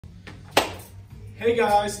Hey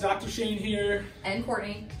guys, Dr. Shane here. And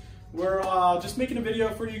Courtney. We're just making a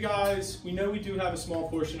video for you guys. We know we do have a small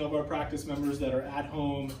portion of our practice members that are at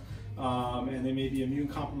home and they may be immune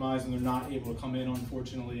compromised and they're not able to come in,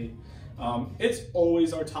 unfortunately. It's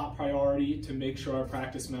always our top priority to make sure our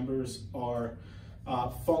practice members are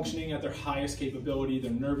functioning at their highest capability.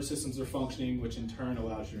 Their nervous systems are functioning, which in turn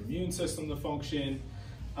allows your immune system to function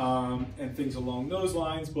and things along those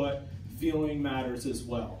lines. But feeling matters as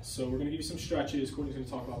well. So we're gonna give you some stretches. Courtney's gonna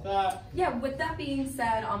talk about that. Yeah, with that being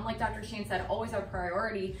said, like Dr. Shane said, always our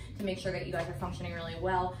priority to make sure that you guys are functioning really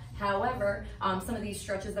well. However, some of these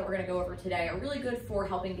stretches that we're gonna go over today are really good for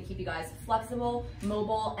helping to keep you guys flexible,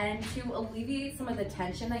 mobile, and to alleviate some of the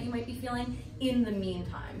tension that you might be feeling in the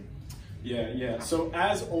meantime. Yeah. So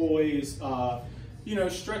as always,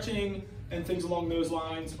 stretching and things along those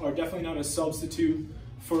lines are definitely not a substitute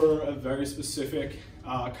for a very specific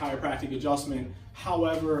chiropractic adjustment.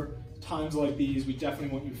 However, times like these, we definitely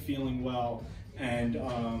want you feeling well. And,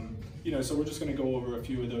 so we're just gonna go over a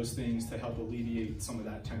few of those things to help alleviate some of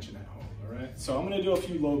that tension at home, all right? So I'm gonna do a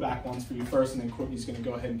few low back ones for you first, and then Courtney's gonna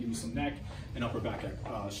go ahead and give you some neck and upper back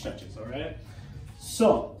stretches, all right?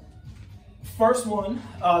 So, first one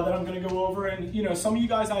that I'm gonna go over, and some of you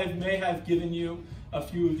guys I may have given you a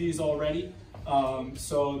few of these already,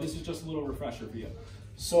 so this is just a little refresher for you.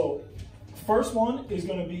 So, first one is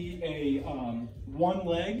going to be a one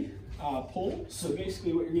leg pull. So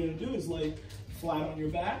basically what you're going to do is lay flat on your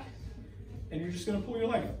back and you're just going to pull your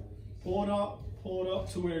leg up. Pull it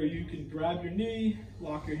up to where you can grab your knee,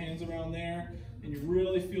 lock your hands around there, and you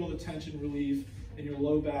really feel the tension relief in your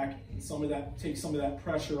low back, and take some of that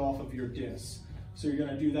pressure off of your discs. So you're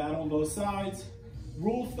going to do that on both sides.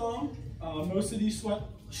 Rule of thumb, most of these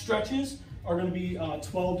stretches are going to be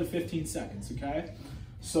 12 to 15 seconds, okay?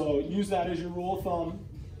 So use that as your rule of thumb.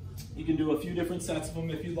 You can do a few different sets of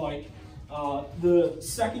them if you'd like. The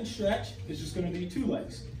second stretch is just going to be two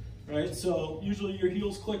legs, right? So usually your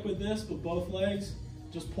heels click with this, but both legs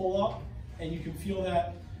just pull up, and you can feel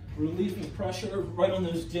that relief of pressure right on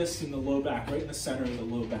those discs in the low back, right in the center of the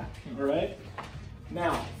low back, all right?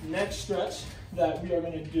 Now, next stretch that we are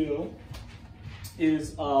going to do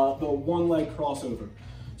is the one leg crossover.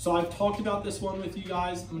 So I've talked about this one with you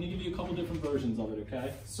guys. I'm going to give you a couple different versions of it,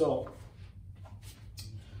 okay? So,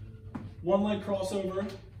 one leg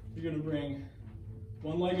crossover, you're going to bring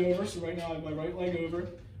one leg over. So right now I have my right leg over,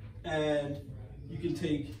 and you can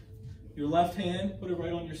take your left hand, put it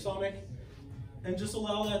right on your stomach, and just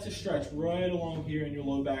allow that to stretch right along here in your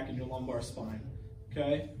low back and your lumbar spine,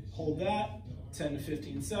 okay? Hold that, 10 to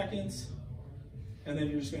 15 seconds, and then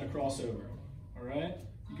you're just going to cross over, all right?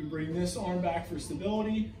 You can bring this arm back for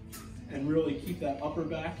stability and really keep that upper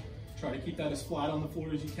back. Try to keep that as flat on the floor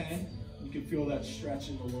as you can. You can feel that stretch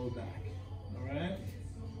in the low back, all right?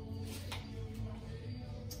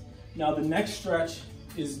 Now the next stretch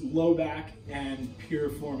is low back and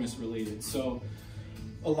piriformis related. So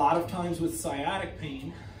a lot of times with sciatic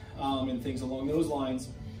pain and things along those lines,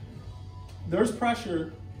 there's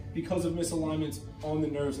pressure because of misalignments on the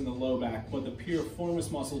nerves in the low back, but the piriformis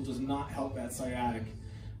muscle does not help that sciatic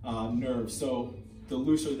nerve. So the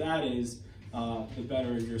looser that is, the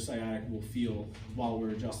better your sciatic will feel while we're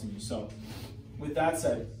adjusting you. So with that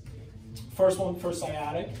said, first one for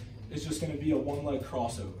sciatic is just going to be a one leg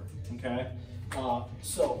crossover, okay?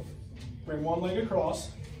 So bring one leg across,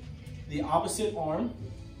 the opposite arm,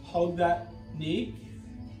 hug that knee.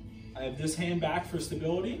 I have this hand back for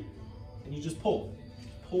stability, and you just pull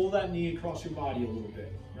that knee across your body a little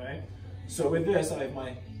bit, right? So with this, I have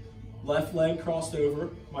my left leg crossed over,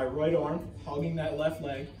 my right arm hugging that left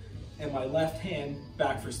leg, and my left hand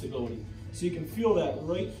back for stability. So you can feel that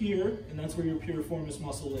right here, and that's where your piriformis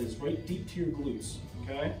muscle is, right deep to your glutes,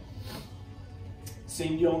 okay?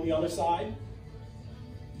 Same deal on the other side.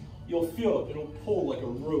 You'll feel it, it'll pull like a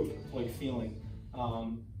rope, like feeling.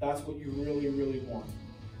 That's what you really, really want.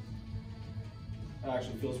 It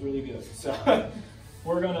actually feels really good. So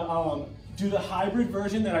we're gonna do the hybrid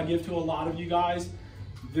version that I give to a lot of you guys.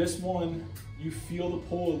 This one, you feel the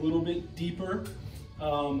pull a little bit deeper,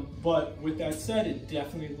 but with that said, it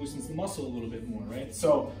definitely loosens the muscle a little bit more, right?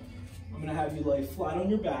 So I'm gonna have you lay flat on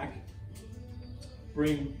your back,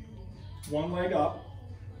 bring one leg up,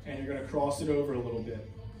 and you're gonna cross it over a little bit.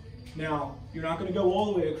 Now, you're not gonna go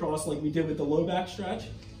all the way across like we did with the low back stretch.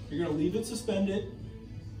 You're gonna leave it suspended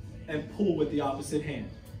and pull with the opposite hand.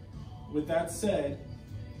 With that said,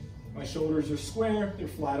 my shoulders are square, they're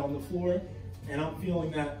flat on the floor, and I'm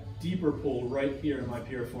feeling that deeper pull right here in my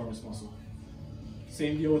piriformis muscle.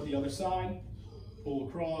 Same deal with the other side, pull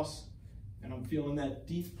across, and I'm feeling that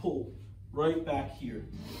deep pull right back here.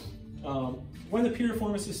 When the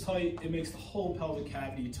piriformis is tight, it makes the whole pelvic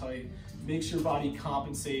cavity tight, makes your body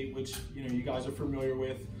compensate, which you guys are familiar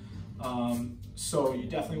with. So you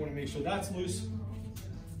definitely want to make sure that's loose.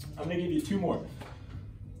 I'm going to give you 2 more.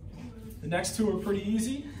 The next 2 are pretty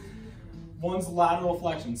easy. One's lateral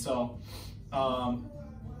flexion. So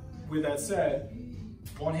with that said,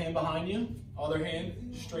 one hand behind you, other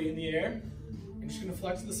hand straight in the air. I'm just going to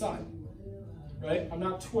flex to the side. Right? I'm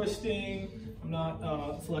not twisting. I'm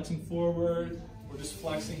not flexing forward. We're just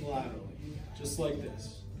flexing laterally, just like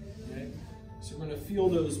this. Right? So we're going to feel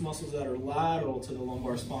those muscles that are lateral to the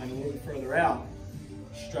lumbar spine a little bit further out,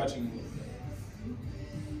 stretching a little bit.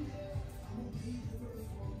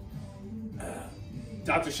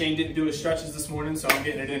 Dr. Shane didn't do his stretches this morning, so I'm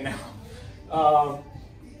getting it in now.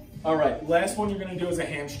 All right, last one you're going to do is a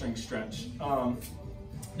hamstring stretch.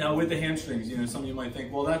 Now with the hamstrings, some of you might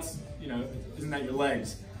think, well, that's, isn't that your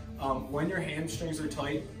legs? When your hamstrings are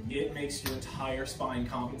tight, it makes your entire spine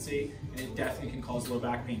compensate, and it definitely can cause low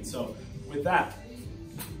back pain. So with that,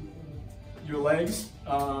 your legs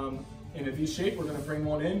in a V shape, we're going to bring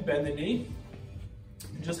one in, bend the knee,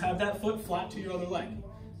 and just have that foot flat to your other leg.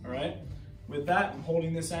 All right. With that, I'm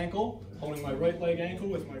holding this ankle, holding my right leg ankle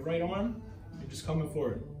with my right arm, and just coming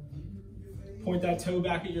forward. Point that toe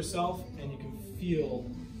back at yourself, and you can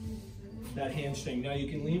feel that hamstring. Now you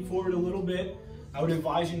can lean forward a little bit. I would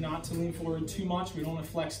advise you not to lean forward too much. We don't want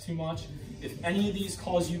to flex too much. If any of these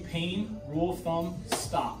cause you pain, rule of thumb,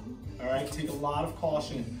 stop. All right, take a lot of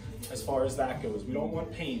caution as far as that goes. We don't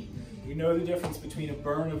want pain. We know the difference between a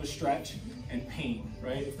burn of a stretch and pain,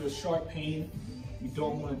 right? If there's sharp pain, we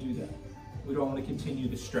don't want to do that. We don't want to continue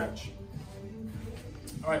the stretch.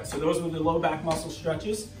 All right, so those were the low back muscle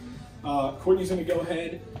stretches. Courtney's going to go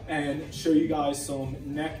ahead and show you guys some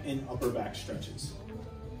neck and upper back stretches.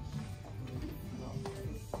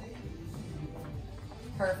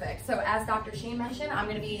 Perfect. So as Dr. Shane mentioned, I'm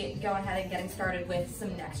going to be going ahead and getting started with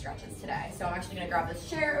some neck stretches today. So I'm actually going to grab this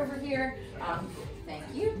chair over here. Thank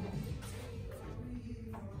you.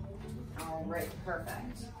 All right,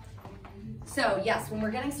 perfect. So yes, when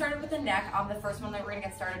we're getting started with the neck, the first one that we're going to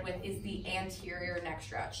get started with is the anterior neck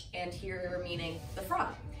stretch. Anterior meaning the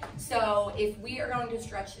front. So if we are going to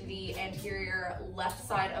stretch the anterior left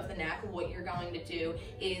side of the neck, what you're going to do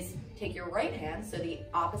is take your right hand, so the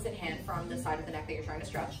opposite hand from the side of the neck that you're trying to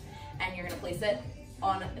stretch, and you're going to place it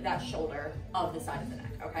on that shoulder of the side of the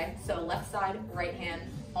neck, okay? So left side, right hand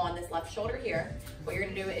on this left shoulder here. What you're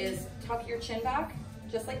going to do is tuck your chin back,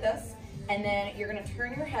 just like this, and then you're going to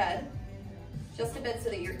turn your head just a bit so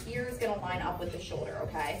that your ear is going to line up with the shoulder,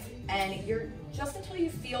 okay? And you're just until you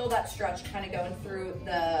feel that stretch kind of going through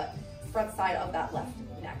the front side of that left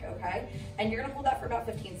neck, okay? And you're going to hold that for about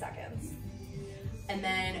 15 seconds. And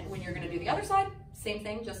then when you're going to do the other side, same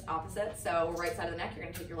thing, just opposite. So right side of the neck, you're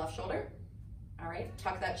going to take your left shoulder. All right,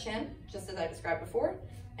 tuck that chin, just as I described before,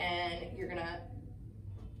 and you're going to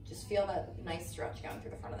just feel that nice stretch going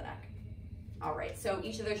through the front of the neck. All right, so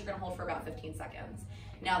each of those you're going to hold for about 15 seconds.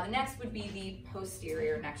 Now the next would be the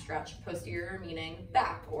posterior neck stretch, posterior meaning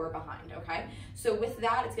back or behind, okay? So with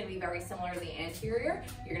that, it's gonna be very similar to the anterior.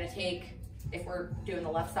 You're gonna take, if we're doing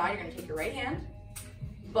the left side, you're gonna take your right hand,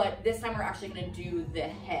 but this time we're actually gonna do the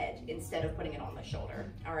head instead of putting it on the shoulder,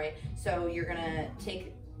 all right? So you're gonna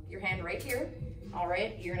take your hand right here, all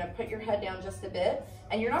right? You're gonna put your head down just a bit,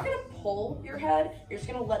 and you're not gonna pull your head, you're just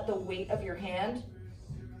gonna let the weight of your hand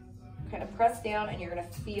kind of press down, and you're gonna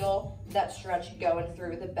feel that stretch going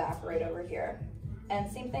through the back right over here.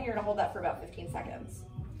 And same thing, you're gonna hold that for about 15 seconds.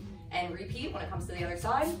 And repeat when it comes to the other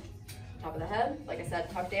side. Top of the head, like I said,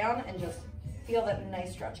 tuck down and just feel that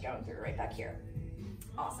nice stretch going through right back here.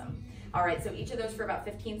 Awesome. All right, so each of those for about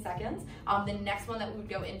 15 seconds. The next one that we would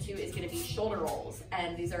go into is gonna be shoulder rolls.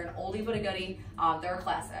 And these are an oldie but a goodie, they're a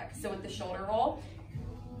classic. So with the shoulder roll,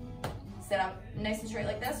 sit up nice and straight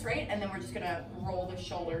like this, right? And then we're just gonna roll the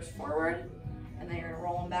shoulders forward, and then you're gonna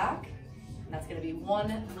roll them back. And that's gonna be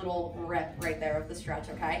one little rip right there of the stretch,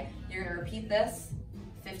 okay? You're gonna repeat this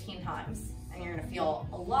 15 times, and you're gonna feel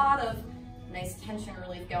a lot of nice tension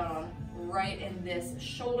relief going on right in this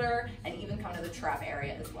shoulder, and even come to the trap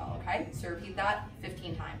area as well, okay? So repeat that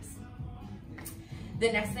 15 times.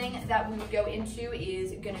 The next thing that we would go into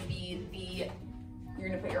is gonna be you're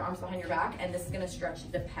gonna put your arms behind your back, and this is gonna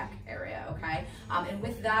stretch the pec area, okay? And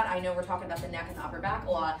with that, I know we're talking about the neck and the upper back a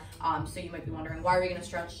lot, so you might be wondering, why are we gonna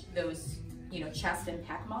stretch those, chest and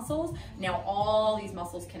pec muscles? Now, all these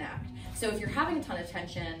muscles connect. So if you're having a ton of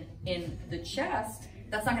tension in the chest,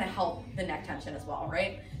 that's not gonna help the neck tension as well,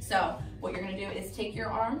 right? So what you're gonna do is take your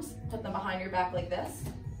arms, put them behind your back like this,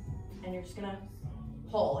 and you're just gonna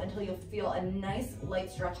pull until you feel a nice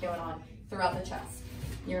light stretch going on throughout the chest.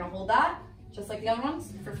 You're gonna hold that, just like the other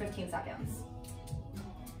ones, for 15 seconds.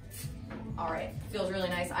 All right, feels really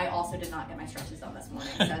nice. I also did not get my stretches done this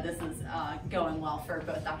morning, so this is going well for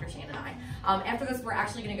both Dr. Shane and I. After this, we're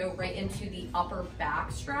actually gonna go right into the upper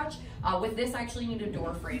back stretch. With this, I actually need a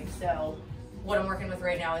door frame, so what I'm working with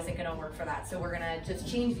right now isn't gonna work for that. So we're gonna just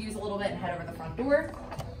change views a little bit and head over the front door.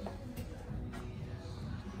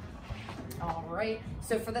 All right,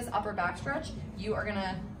 so for this upper back stretch, you are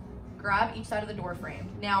gonna grab each side of the door frame.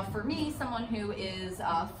 Now for me, someone who is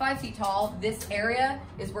 5 feet tall, this area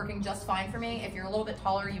is working just fine for me. If you're a little bit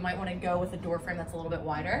taller, you might wanna go with a door frame that's a little bit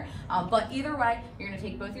wider. But either way, you're gonna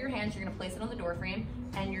take both of your hands, you're gonna place it on the door frame,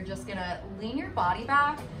 and you're just gonna lean your body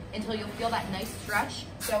back until you'll feel that nice stretch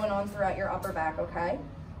going on throughout your upper back, okay?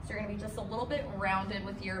 So you're gonna be just a little bit rounded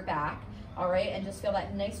with your back, all right? And just feel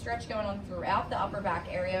that nice stretch going on throughout the upper back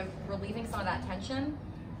area, relieving some of that tension,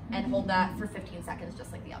 and hold that for 15 seconds,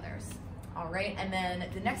 just like the others. All right, and then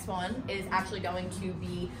the next one is actually going to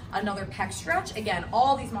be another pec stretch. Again,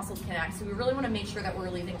 all these muscles connect, so we really wanna make sure that we're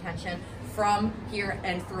relieving tension from here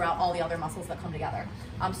and throughout all the other muscles that come together.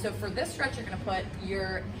 So for this stretch, you're gonna put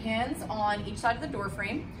your hands on each side of the door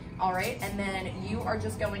frame, all right? And then you are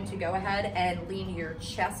just going to go ahead and lean your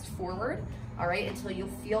chest forward, all right, until you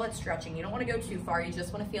feel it stretching. You don't wanna go too far, you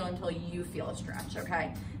just wanna feel until you feel a stretch,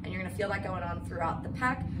 okay? And you're gonna feel that going on throughout the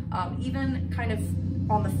pec, even kind of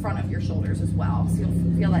on the front of your shoulders as well. So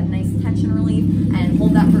you'll feel that nice tension relief, and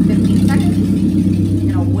hold that for 15 seconds.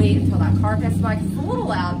 You're gonna wait until that car passes by, 'cause it's a little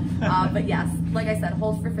loud, but yes, like I said,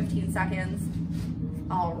 hold for 15 seconds.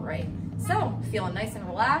 All right, so feeling nice and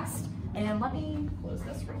relaxed. And let me close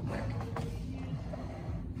this real quick.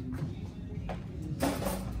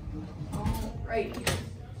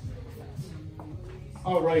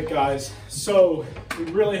 All right, guys. So we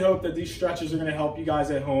really hope that these stretches are going to help you guys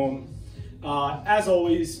at home. As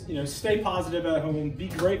always, stay positive at home. Be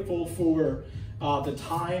grateful for the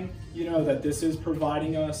time, that this is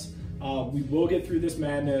providing us. We will get through this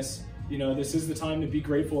madness. This is the time to be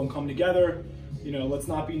grateful and come together. Let's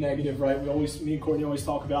not be negative, right? Me and Courtney always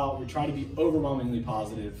talk about, we try to be overwhelmingly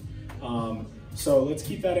positive. So let's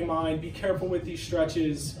keep that in mind. Be careful with these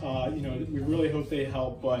stretches. We really hope they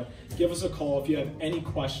help, but give us a call if you have any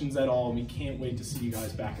questions at all. We can't wait to see you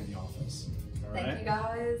guys back in the office. All right? Thank you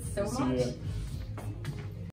guys so much. See you.